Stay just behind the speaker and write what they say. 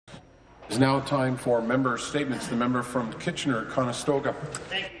It's now time for member statements. The member from Kitchener-Conestoga.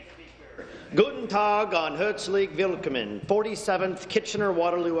 Thank you, Speaker. Guten Tag an herzlich willkommen, 47th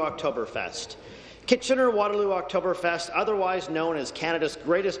Kitchener-Waterloo Oktoberfest. Kitchener-Waterloo Oktoberfest, otherwise known as Canada's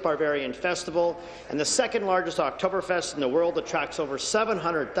greatest barbarian festival and the second largest Oktoberfest in the world, attracts over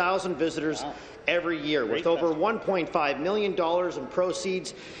 700,000 visitors every year, with over $1.5 million in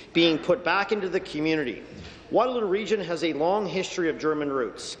proceeds being put back into the community. Waterloo region has a long history of German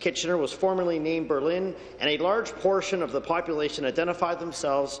roots. Kitchener was formerly named Berlin, and a large portion of the population identified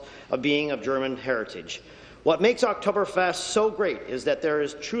themselves as being of German heritage. What makes Oktoberfest so great is that there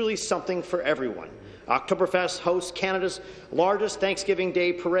is truly something for everyone. Oktoberfest hosts Canada's largest Thanksgiving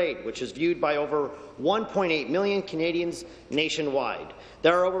Day parade, which is viewed by over 1.8 million Canadians nationwide.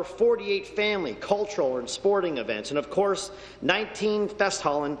 There are over 48 family, cultural, and sporting events, and of course, 19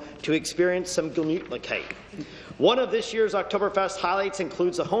 Festhallen to experience some Gemütlichkeit. One of this year's Oktoberfest highlights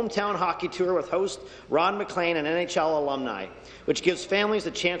includes a hometown hockey tour with host Ron McLean and NHL alumni, which gives families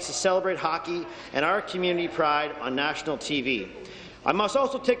a chance to celebrate hockey and our community pride on national TV. I must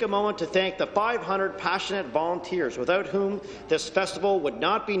also take a moment to thank the 500 passionate volunteers without whom this festival would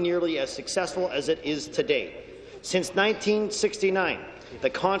not be nearly as successful as it is today. Since 1969, the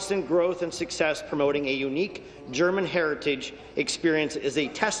constant growth and success promoting a unique German heritage experience is a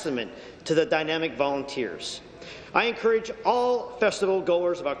testament to the dynamic volunteers. I encourage all festival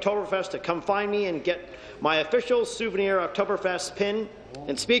goers of Oktoberfest to come find me and get my official souvenir Oktoberfest pin.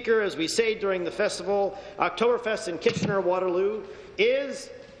 And Speaker, as we say during the festival, Oktoberfest in Kitchener-Waterloo is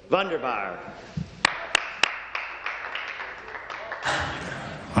wunderbar.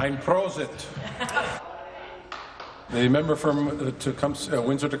 Ein Prosit. The member from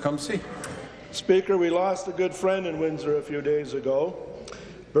Windsor-Tecumseh. Speaker, we lost a good friend in Windsor a few days ago.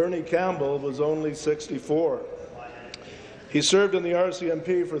 Bernie Campbell was only 64. He served in the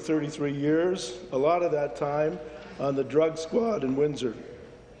RCMP for 33 years, a lot of that time on the drug squad in Windsor.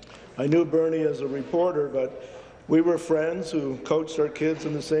 I knew Bernie as a reporter, but we were friends who coached our kids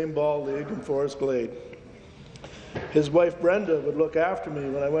in the same ball league in Forest Glade. His wife Brenda would look after me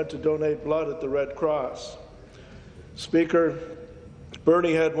when I went to donate blood at the Red Cross. Speaker,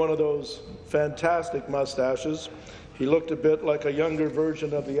 Bernie had one of those fantastic mustaches. He looked a bit like a younger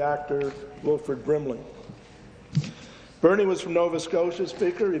version of the actor Wilfred Brimley. Bernie was from Nova Scotia,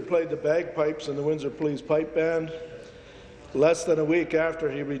 Speaker. He played the bagpipes in the Windsor Police Pipe Band. Less than a week after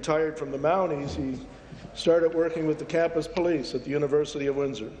he retired from the Mounties, he started working with the campus police at the University of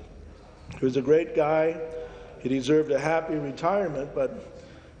Windsor. He was a great guy. He deserved a happy retirement, but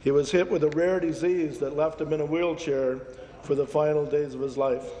he was hit with a rare disease that left him in a wheelchair for the final days of his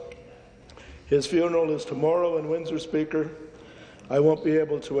life. His funeral is tomorrow in Windsor, Speaker. I won't be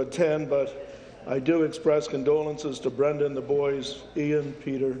able to attend, but I do express condolences to Brenda and the boys, Ian,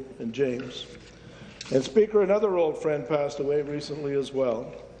 Peter, and James. And Speaker, another old friend passed away recently as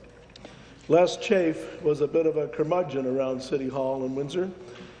well. Les Chafe was a bit of a curmudgeon around City Hall in Windsor.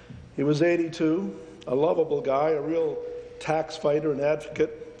 He was 82, a lovable guy, a real tax fighter and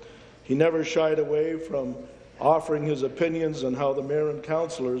advocate. He never shied away from offering his opinions on how the mayor and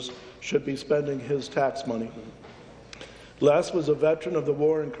councillors should be spending his tax money. Les was a veteran of the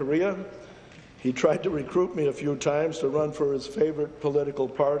war in Korea. He tried to recruit me a few times to run for his favourite political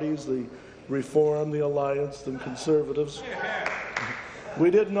parties, the Reform, the Alliance, and Conservatives. We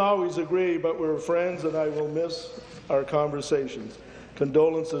didn't always agree, but we were friends, and I will miss our conversations.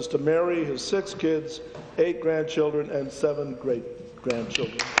 Condolences to Mary, his 6 kids, 8 grandchildren, and 7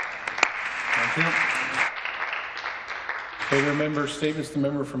 great-grandchildren. Thank you. Further member statements. The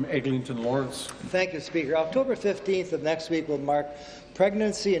member from Eglinton Lawrence. Thank you, Speaker. October 15th of next week will mark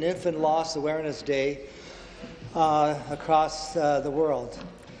Pregnancy and Infant Loss Awareness Day across the world.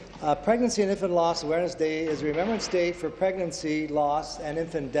 Pregnancy and Infant Loss Awareness Day is a Remembrance Day for pregnancy loss and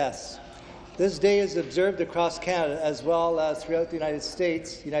infant deaths. This day is observed across Canada as well as throughout the United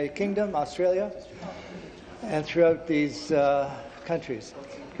States, United Kingdom, Australia, and throughout these countries.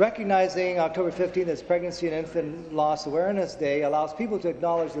 Recognizing October 15th as Pregnancy and Infant Loss Awareness Day allows people to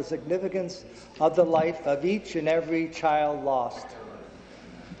acknowledge the significance of the life of each and every child lost.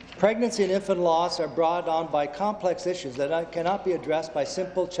 Pregnancy and infant loss are brought on by complex issues that cannot be addressed by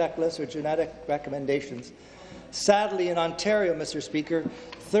simple checklists or genetic recommendations. Sadly, in Ontario, Mr. Speaker,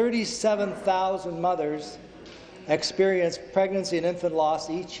 37,000 mothers experience pregnancy and infant loss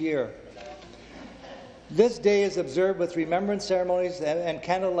each year. This day is observed with remembrance ceremonies and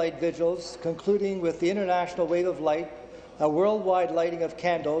candlelight vigils, concluding with the International Wave of Light, a worldwide lighting of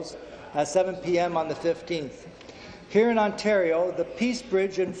candles at 7 p.m. on the 15th. Here in Ontario, the Peace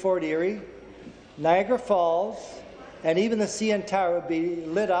Bridge in Fort Erie, Niagara Falls, and even the CN Tower will be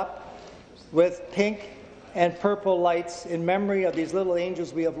lit up with pink and purple lights in memory of these little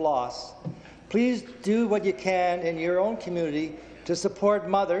angels we have lost. Please do what you can in your own community to support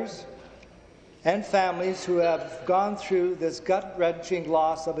mothers and families who have gone through this gut-wrenching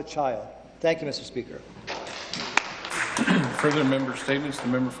loss of a child. Thank you, Mr. Speaker. Further member statements. The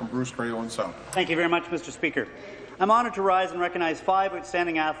member from Bruce Grey Owen Sound. Thank you very much, Mr. Speaker. I'm honoured to rise and recognize 5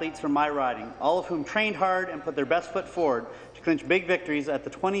 outstanding athletes from my riding, all of whom trained hard and put their best foot forward to clinch big victories at the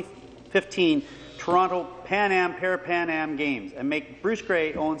 2015 Toronto Pan Am Para-Pan Am Games and make Bruce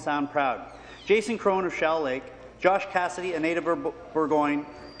Grey Owen Sound proud. Jason Crone of Shell Lake, Josh Cassidy, a native of Burgoyne,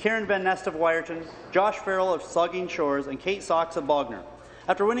 Karen Van Nest of Wyerton, Josh Farrell of Saugeen Shores, and Kate Sox of Bognor.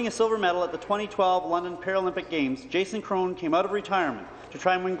 After winning a silver medal at the 2012 London Paralympic Games, Jason Crone came out of retirement to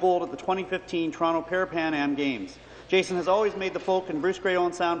try and win gold at the 2015 Toronto Para-Pan Am Games. Jason has always made the folk in Bruce Grey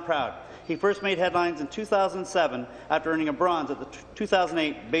Owen Sound proud. He first made headlines in 2007 after earning a bronze at the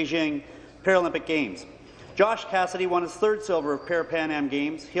 2008 Beijing Paralympic Games. Josh Cassidy won his 3rd silver of Para-Pan Am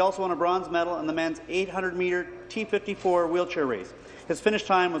Games. He also won a bronze medal in the men's 800-metre T54 wheelchair race. His finish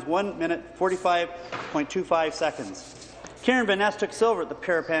time was 1 minute 45.25 seconds. Karen Van Nest took silver at the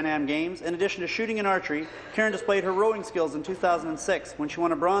Para-Pan Am Games. In addition to shooting and archery, Karen displayed her rowing skills in 2006 when she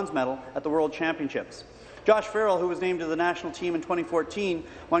won a bronze medal at the World Championships. Josh Farrell, who was named to the national team in 2014,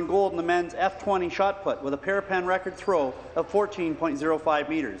 won gold in the men's F20 shot put with a Para-Pan record throw of 14.05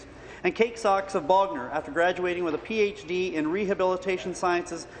 metres. And Kate Sox of Bognor, after graduating with a PhD in Rehabilitation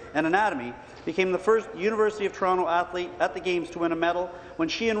Sciences and Anatomy, became the first University of Toronto athlete at the Games to win a medal when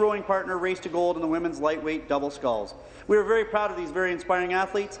she and rowing partner raced to gold in the women's lightweight double sculls. We are very proud of these very inspiring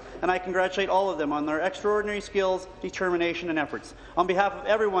athletes, and I congratulate all of them on their extraordinary skills, determination and efforts. On behalf of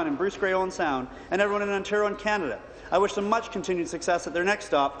everyone in Bruce Grey Owen Sound and everyone in Ontario and Canada, I wish them much continued success at their next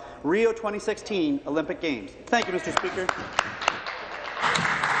stop, Rio 2016 Olympic Games. Thank you, Mr. Speaker.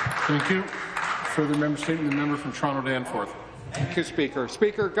 Thank you. Further member statement. The member from Toronto Danforth. Thank you, Speaker.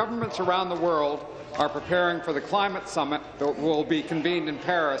 Speaker, governments around the world are preparing for the climate summit that will be convened in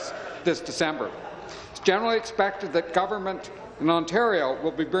Paris this December. It's generally expected that government in Ontario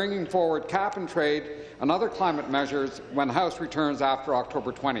will be bringing forward cap-and-trade and other climate measures when the House returns after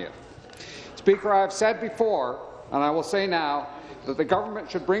October 20th. Speaker, I have said before, and I will say now, that the government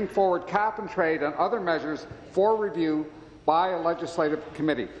should bring forward cap-and-trade and other measures for review by a legislative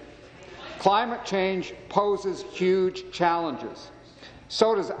committee. Climate change poses huge challenges.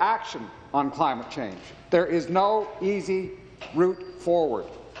 So does action on climate change. There is no easy route forward.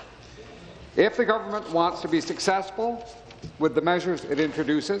 If the government wants to be successful with the measures it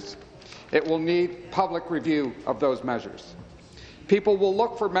introduces, it will need public review of those measures. People will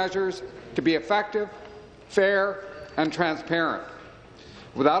look for measures to be effective, fair, and transparent.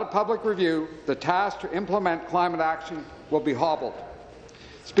 Without a public review, the task to implement climate action will be hobbled.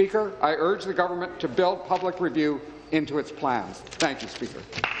 Speaker, I urge the government to build public review into its plans. Thank you, Speaker.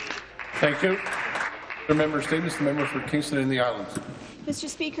 Thank you. The member statements. The member for Kingston and the Islands. Mr.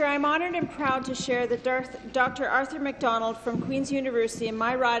 Speaker, I'm honoured and proud to share that Dr. Arthur MacDonald from Queen's University in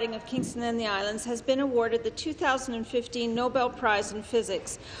my riding of Kingston and the Islands has been awarded the 2015 Nobel Prize in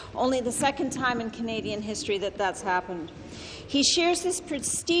Physics, only the 2nd time in Canadian history that that's happened. He shares this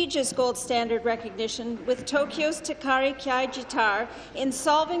prestigious gold standard recognition with Tokyo's Takari Kyajitar in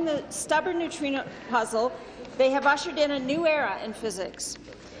solving the stubborn neutrino puzzle. They have ushered in a new era in physics.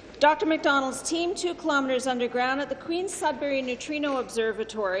 Dr. MacDonald's team, 2 kilometres underground at the Queen's Sudbury Neutrino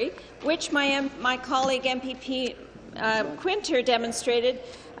Observatory, which my colleague MPP Quinter demonstrated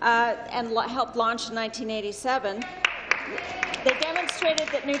and helped launch in 1987, they demonstrated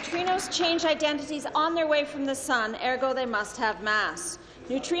that neutrinos change identities on their way from the sun, ergo they must have mass.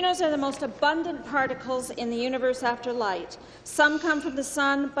 Neutrinos are the most abundant particles in the universe after light. Some come from the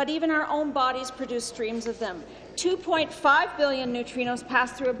sun, but even our own bodies produce streams of them. 2.5 billion neutrinos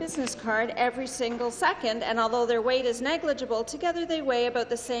pass through a business card every single second, and although their weight is negligible, together they weigh about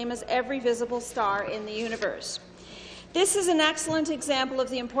the same as every visible star in the universe. This is an excellent example of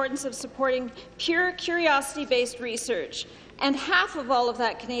the importance of supporting pure curiosity-based research, and half of all of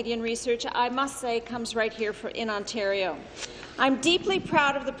that Canadian research, I must say, comes right here in Ontario. I'm deeply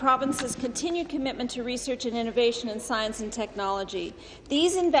proud of the province's continued commitment to research and innovation in science and technology.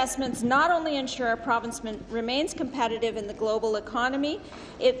 These investments not only ensure our province remains competitive in the global economy,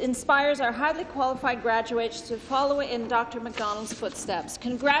 it inspires our highly qualified graduates to follow in Dr. MacDonald's footsteps.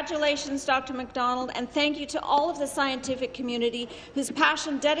 Congratulations, Dr. MacDonald, and thank you to all of the scientific community whose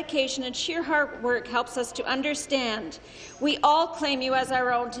passion, dedication, and sheer hard work helps us to understand. We all claim you as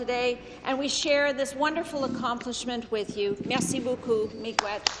our own today, and we share this wonderful accomplishment with you. Merci beaucoup,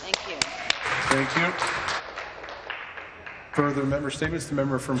 Miigwech. Thank you. Thank you. Further member statements. The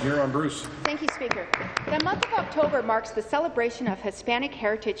member from Huron-Bruce. Thank you, Speaker. The month of October marks the celebration of Hispanic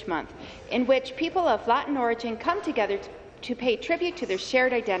Heritage Month, in which people of Latin origin come together to pay tribute to their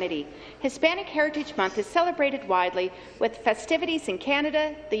shared identity. Hispanic Heritage Month is celebrated widely with festivities in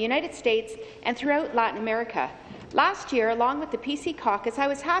Canada, the United States, and throughout Latin America. Last year, along with the PC caucus, I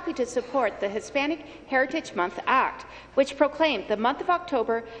was happy to support the Hispanic Heritage Month Act, which proclaimed the month of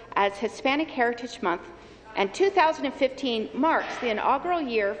October as Hispanic Heritage Month, and 2015 marks the inaugural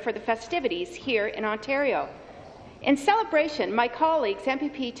year for the festivities here in Ontario. In celebration, my colleagues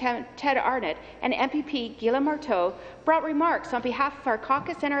MPP Ted Arnott and MPP Gila Marteau brought remarks on behalf of our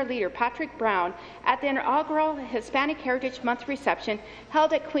caucus and our leader, Patrick Brown, at the inaugural Hispanic Heritage Month reception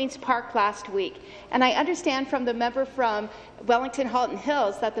held at Queen's Park last week. And I understand from the member from Wellington-Halton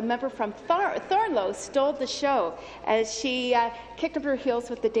Hills that the member from Thornlow stole the show as she kicked up her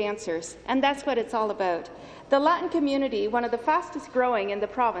heels with the dancers. And that's what it's all about. The Latin community, one of the fastest growing in the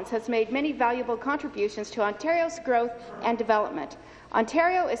province, has made many valuable contributions to Ontario's growth and development.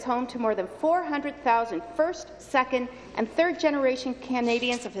 Ontario is home to more than 400,000 first, second, and third-generation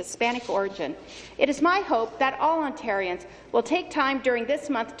Canadians of Hispanic origin. It is my hope that all Ontarians will take time during this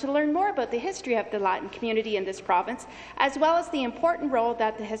month to learn more about the history of the Latin community in this province, as well as the important role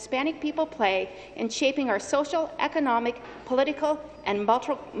that the Hispanic people play in shaping our social, economic, political, and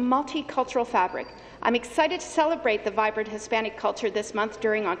multicultural fabric. I'm excited to celebrate the vibrant Hispanic culture this month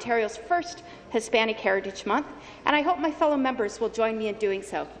during Ontario's first Hispanic Heritage Month, and I hope my fellow members will join me in doing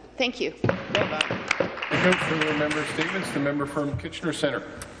so. Thank you. For the member statements, the member from Kitchener Centre.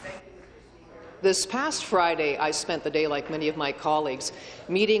 This past Friday, I spent the day, like many of my colleagues,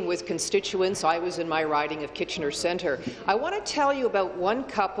 meeting with constituents. I was in my riding of Kitchener Centre. I want to tell you about one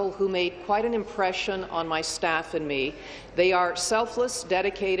couple who made quite an impression on my staff and me. They are selfless,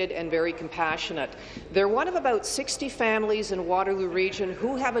 dedicated, and very compassionate. They're one of about 60 families in Waterloo Region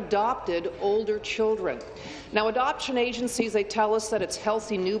who have adopted older children. Now, adoption agencies, they tell us that it's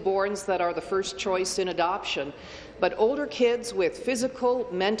healthy newborns that are the first choice in adoption. But older kids with physical,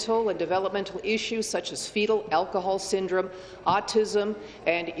 mental, and developmental issues such as fetal alcohol syndrome, autism,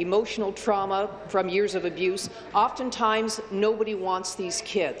 and emotional trauma from years of abuse, oftentimes nobody wants these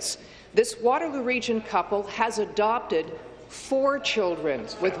kids. This Waterloo Region couple has adopted 4 children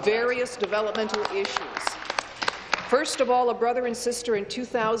with various developmental issues. First of all, a brother and sister in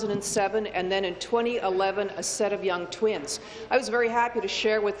 2007, and then in 2011, a set of young twins. I was very happy to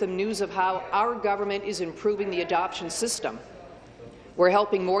share with them news of how our government is improving the adoption system. We're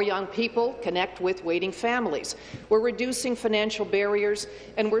helping more young people connect with waiting families. We're reducing financial barriers,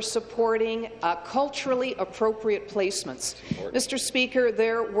 and we're supporting culturally appropriate placements. Mr. Speaker,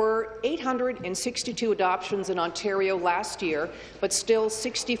 there were 862 adoptions in Ontario last year, but still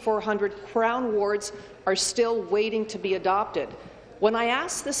 6,400 Crown wards are still waiting to be adopted. When I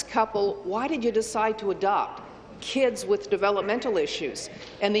asked this couple, why did you decide to adopt kids with developmental issues?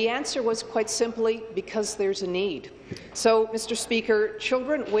 And the answer was quite simply, because there's a need. So, Mr. Speaker,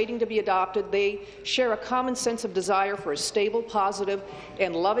 children waiting to be adopted, they share a common sense of desire for a stable, positive,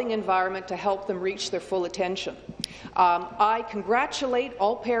 and loving environment to help them reach their full attention. I congratulate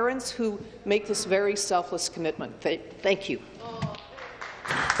all parents who make this very selfless commitment. Thank you.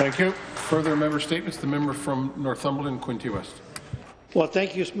 Thank you. Further member statements. The member from Northumberland, Quinte West. Well,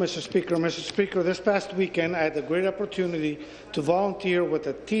 thank you, Mr. Speaker. Mr. Speaker, this past weekend I had the great opportunity to volunteer with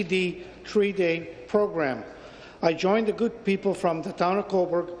the TD 3-day program. I joined the good people from the town of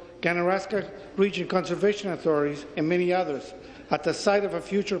Cobourg, Ganaraska Region Conservation Authorities, and many others at the site of a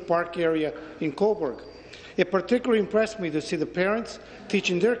future park area in Cobourg. It particularly impressed me to see the parents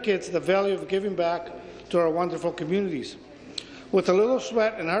teaching their kids the value of giving back to our wonderful communities. With a little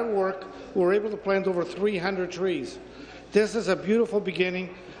sweat and hard work, we were able to plant over 300 trees. This is a beautiful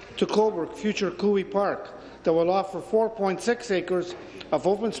beginning to Cobourg Future Cooey Park that will offer 4.6 acres of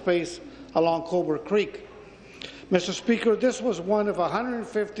open space along Cobourg Creek. Mr. Speaker, this was one of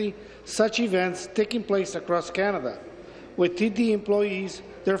 150 such events taking place across Canada, with TD employees,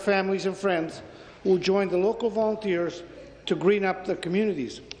 their families and friends who joined the local volunteers to green up their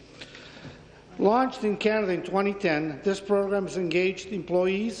communities. Launched in Canada in 2010, this program has engaged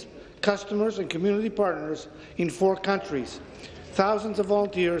employees, customers and community partners in 4 countries. Thousands of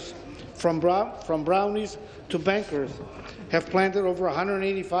volunteers, from brownies to bankers, have planted over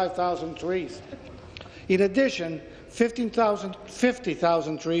 185,000 trees. In addition,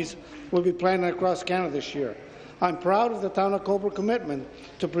 50,000 trees will be planted across Canada this year. I'm proud of the Town of Cobourg commitment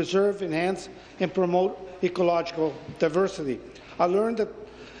to preserve, enhance and promote ecological diversity. I learned that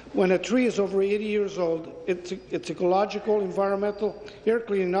when a tree is over 80 years old, its ecological, environmental, air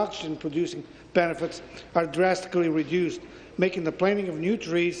cleaning, oxygen producing benefits are drastically reduced, making the planting of new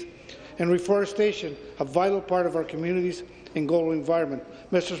trees and reforestation a vital part of our communities and global environment.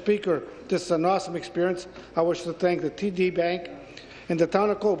 Mr. Speaker, this is an awesome experience. I wish to thank the TD Bank and the Town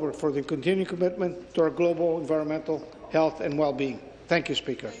of Coburg for the continued commitment to our global environmental health and well-being. Thank you,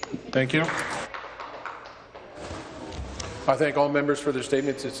 Speaker. Thank you. I thank all members for their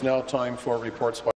statements. It's now time for reports by